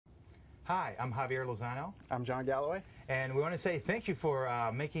Hi, I'm Javier Lozano. I'm John Galloway. And we want to say thank you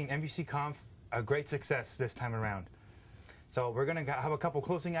for making MVCConf a great success this time around. So we're going to have a couple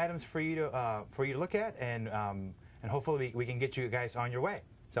closing items for you to look at, and hopefully we can get you guys on your way.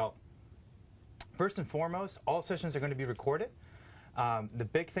 So first and foremost, all sessions are going to be recorded. The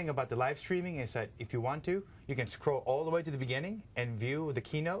big thing about the live streaming is that if you want to, you can scroll all the way to the beginning and view the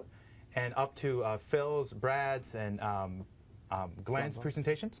keynote and up to Phil's, Brad's, and Glenn's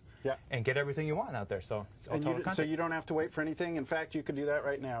presentations, and get everything you want out there. So it's all total content. So you don't have to wait for anything. In fact, you could do that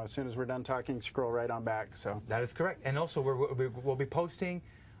right now. As soon as we're done talking, scroll right on back. So that is correct. And also, we'll be posting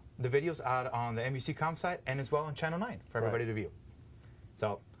the videos out on the MVCConf site and as well on Channel 9 for everybody to view.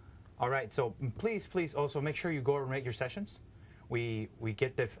 So, all right. So please also make sure you go and rate your sessions. We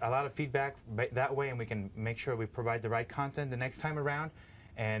get a lot of feedback that way, and we can make sure we provide the right content the next time around.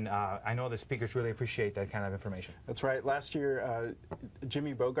 And I know the speakers really appreciate that kind of information. That's right. Last year,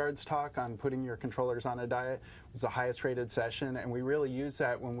 Jimmy Bogard's talk on putting your controllers on a diet was the highest rated session, and we really used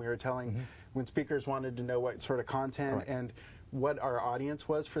that when we were telling, when speakers wanted to know what sort of content and what our audience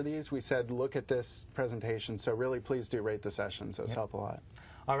was for these, we said, look at this presentation. So really, please do rate the sessions. Those help a lot.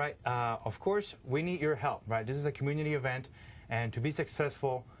 All right. Of course, we need your help, right? This is a community event, and to be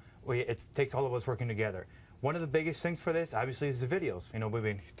successful, it takes all of us working together. One of the biggest things for this, obviously, is the videos. You know,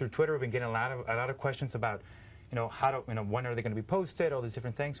 through Twitter, we've been getting a lot of questions about, when are they going to be posted, all these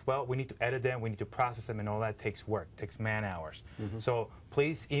different things. Well, we need to edit them, we need to process them, and all that takes work, takes man hours. So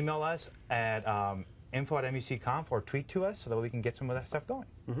please email us at info@mvcconf or tweet to us so that we can get some of that stuff going.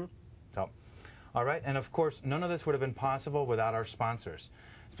 So, all right, and of course, none of this would have been possible without our sponsors,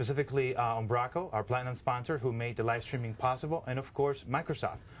 specifically Umbraco, our platinum sponsor, who made the live streaming possible, and of course,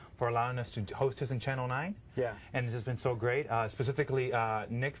 Microsoft, for allowing us to host us in Channel 9. And it has been so great. Specifically,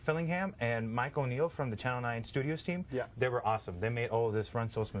 Nick Fillingham and Mike O'Neill from the Channel 9 Studios team, they were awesome. They made all of this run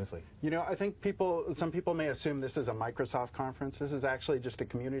so smoothly. You know, I think some people may assume this is a Microsoft conference. This is actually just a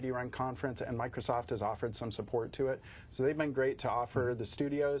community-run conference, and Microsoft has offered some support to it. So they've been great to offer the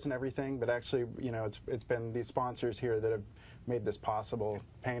studios and everything, but actually, you know, it's been these sponsors here that have made this possible,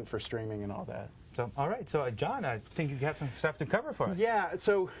 paying for streaming and all that. So, all right. So, John, I think you have some stuff to cover for us. Yeah.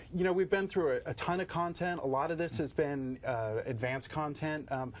 So, you know, we've been through a ton of content. A lot of this has been advanced content.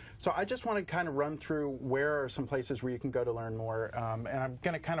 So I just want to kind of run through where are some places where you can go to learn more. And I'm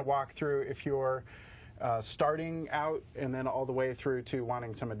going to kind of walk through if you're starting out and then all the way through to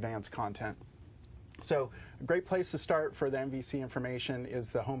wanting some advanced content. So a great place to start for the MVC information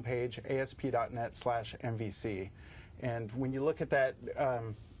is the homepage, asp.net/MVC. And when you look at that,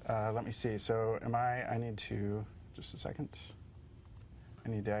 let me see. So I need to, just a second. I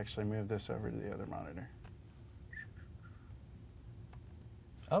need to actually move this over to the other monitor.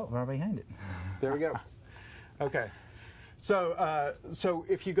 Oh, right behind it. There we go. Okay. So, so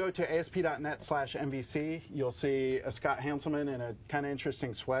if you go to asp.net/MVC, you'll see a Scott Hanselman in a kind of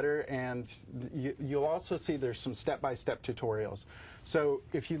interesting sweater, and you'll also see there's some step-by-step tutorials. So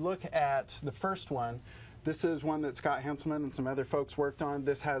if you look at the first one, this is one that Scott Hanselman and some other folks worked on.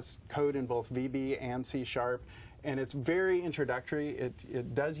 This has code in both VB and C#, and it's very introductory.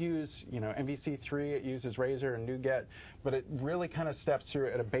 It does use, you know, MVC3, it uses Razor and NuGet, but it really kind of steps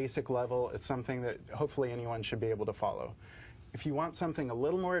through at a basic level. It's something that hopefully anyone should be able to follow. If you want something a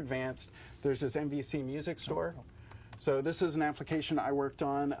little more advanced, there's this MVC Music Store. So this is an application I worked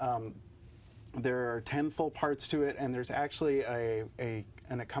on. There are 10 full parts to it, and there's actually an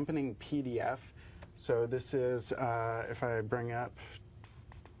accompanying PDF. So this is, if I bring up,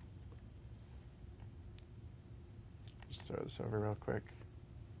 just throw this over real quick.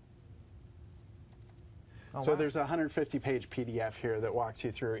 Oh, so there's a 150-page PDF here that walks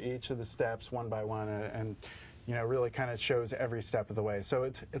you through each of the steps one by one, and you know, really kind of shows every step of the way. So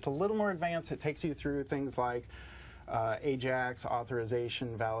it's a little more advanced. It takes you through things like AJAX,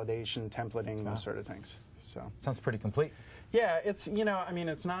 authorization, validation, templating, those sort of things. So sounds pretty complete. Yeah, it's, you know, I mean,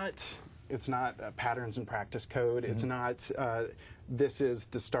 it's not patterns and practice code. It's not, this is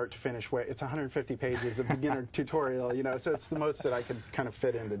the start to finish way. It's 150 pages of beginner tutorial, you know, so it's the most that I could kind of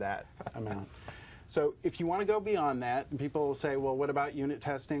fit into that amount. So if you want to go beyond that, people will say, well, what about unit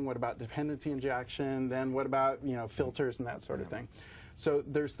testing? What about dependency injection? Then what about, you know, filters and that sort of thing? So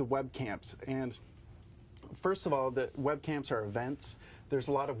there's the web camps. And first of all, the web camps are events. There's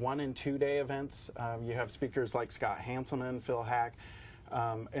a lot of 1- and 2-day events. You have speakers like Scott Hanselman, Phil Hack,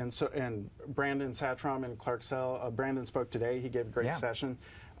 and Brandon Satrom and Clark Sell. Brandon spoke today. He gave a great session.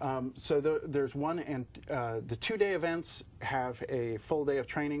 So there's one, and the 2-day events have a full day of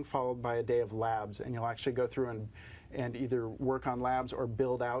training followed by a day of labs, and you'll actually go through and either work on labs or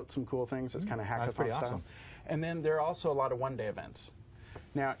build out some cool things. It's kind of hackathon style. Awesome. And then there are also a lot of 1-day events.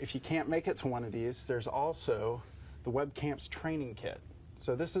 Now, if you can't make it to one of these, there's also the WebCamps training kit.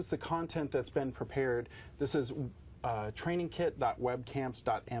 So this is the content that's been prepared. This is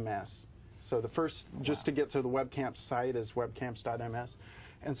trainingkit.webcamps.ms. So the first, just to get to the WebCamps site, is webcamps.ms.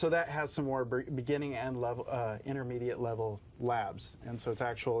 And so that has some more beginning and level, intermediate level labs. And so it's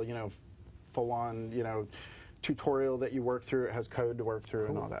actual, full-on, tutorial that you work through. It has code to work through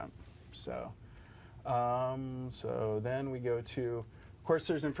and all that. So, so then we go to, of course,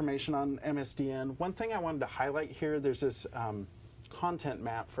 there's information on MSDN. One thing I wanted to highlight here, there's this content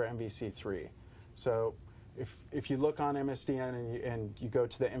map for MVC3. So if you look on MSDN and you go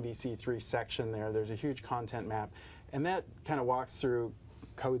to the MVC3 section there's a huge content map. And that kind of walks through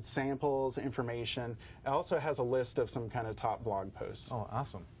code samples, information. It also has a list of some kind of top blog posts. Oh,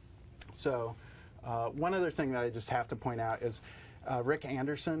 awesome. So one other thing that I just have to point out is Rick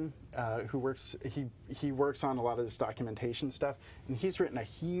Anderson, who works, he works on a lot of this documentation stuff, and he's written a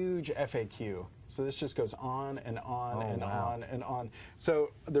huge FAQ. So this just goes on and on and on and on.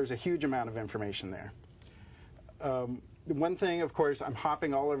 So there's a huge amount of information there. One thing, of course, I'm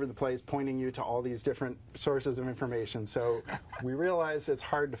hopping all over the place, pointing you to all these different sources of information. So we realize it's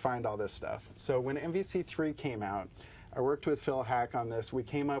hard to find all this stuff. So when MVC3 came out, I worked with Phil Hack on this. We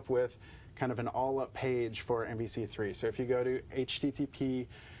came up with kind of an all-up page for MVC3. So if you go to http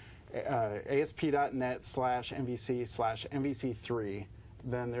asp.net/mvc/MVC3,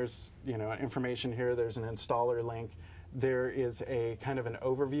 then there's information here. There's an installer link. There is a kind of an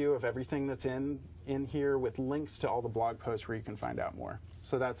overview of everything that's in here with links to all the blog posts where you can find out more.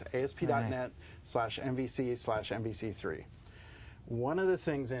 So that's asp.net/mvc/MVC3. One of the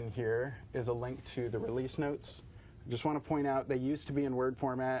things in here is a link to the release notes. I just want to point out they used to be in Word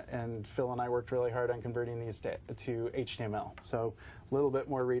format, and Phil and I worked really hard on converting these to HTML. So a little bit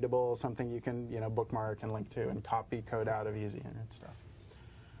more readable, something you can bookmark and link to and copy code out of easy and stuff.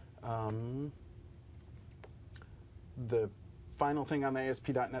 The final thing on the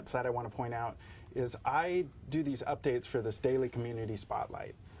ASP.NET side I want to point out is I do these updates for this daily community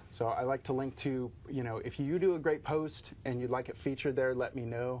spotlight. So I like to link to, if you do a great post and you'd like it featured there, let me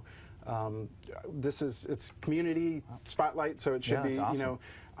know. It's community spotlight, so it should be, awesome.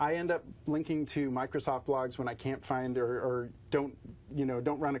 I end up linking to Microsoft blogs when I can't find or don't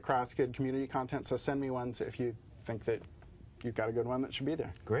run across good community content. So send me ones if you think that you've got a good one that should be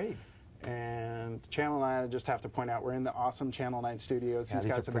there. Great. And Channel 9, I just have to point out, we're in the awesome Channel 9 studios. Yeah,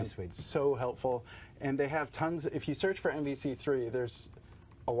 these guys have been sweet. so helpful. And they have tons, if you search for MVC3, there's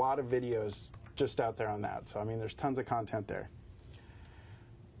a lot of videos just out there on that. So, I mean, there's tons of content there.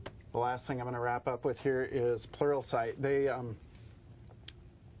 The last thing I'm going to wrap up with here is Pluralsight. They,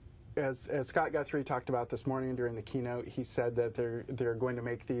 as Scott Guthrie talked about this morning during the keynote, he said that they're going to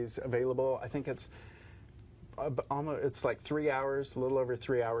make these available. I think it's like 3 hours, a little over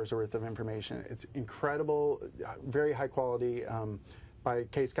 3 hours worth of information. It's incredible, very high quality by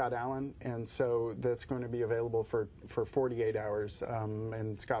K. Scott Allen, and so that's going to be available for 48 hours,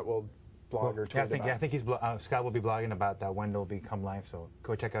 and Scott will blog or tweet about it. I think Scott will be blogging about that when it'll become live, so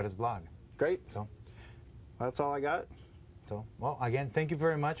go check out his blog. Great. So that's all I got. So, well, again, thank you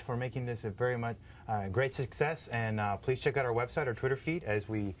very much for making this a very much great success, and please check out our website, our Twitter feed, as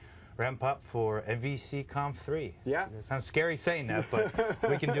we ramp up for mvcconf3. Yeah. It sounds scary saying that, but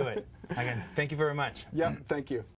we can do it. Again, thank you very much. Yeah, thank you.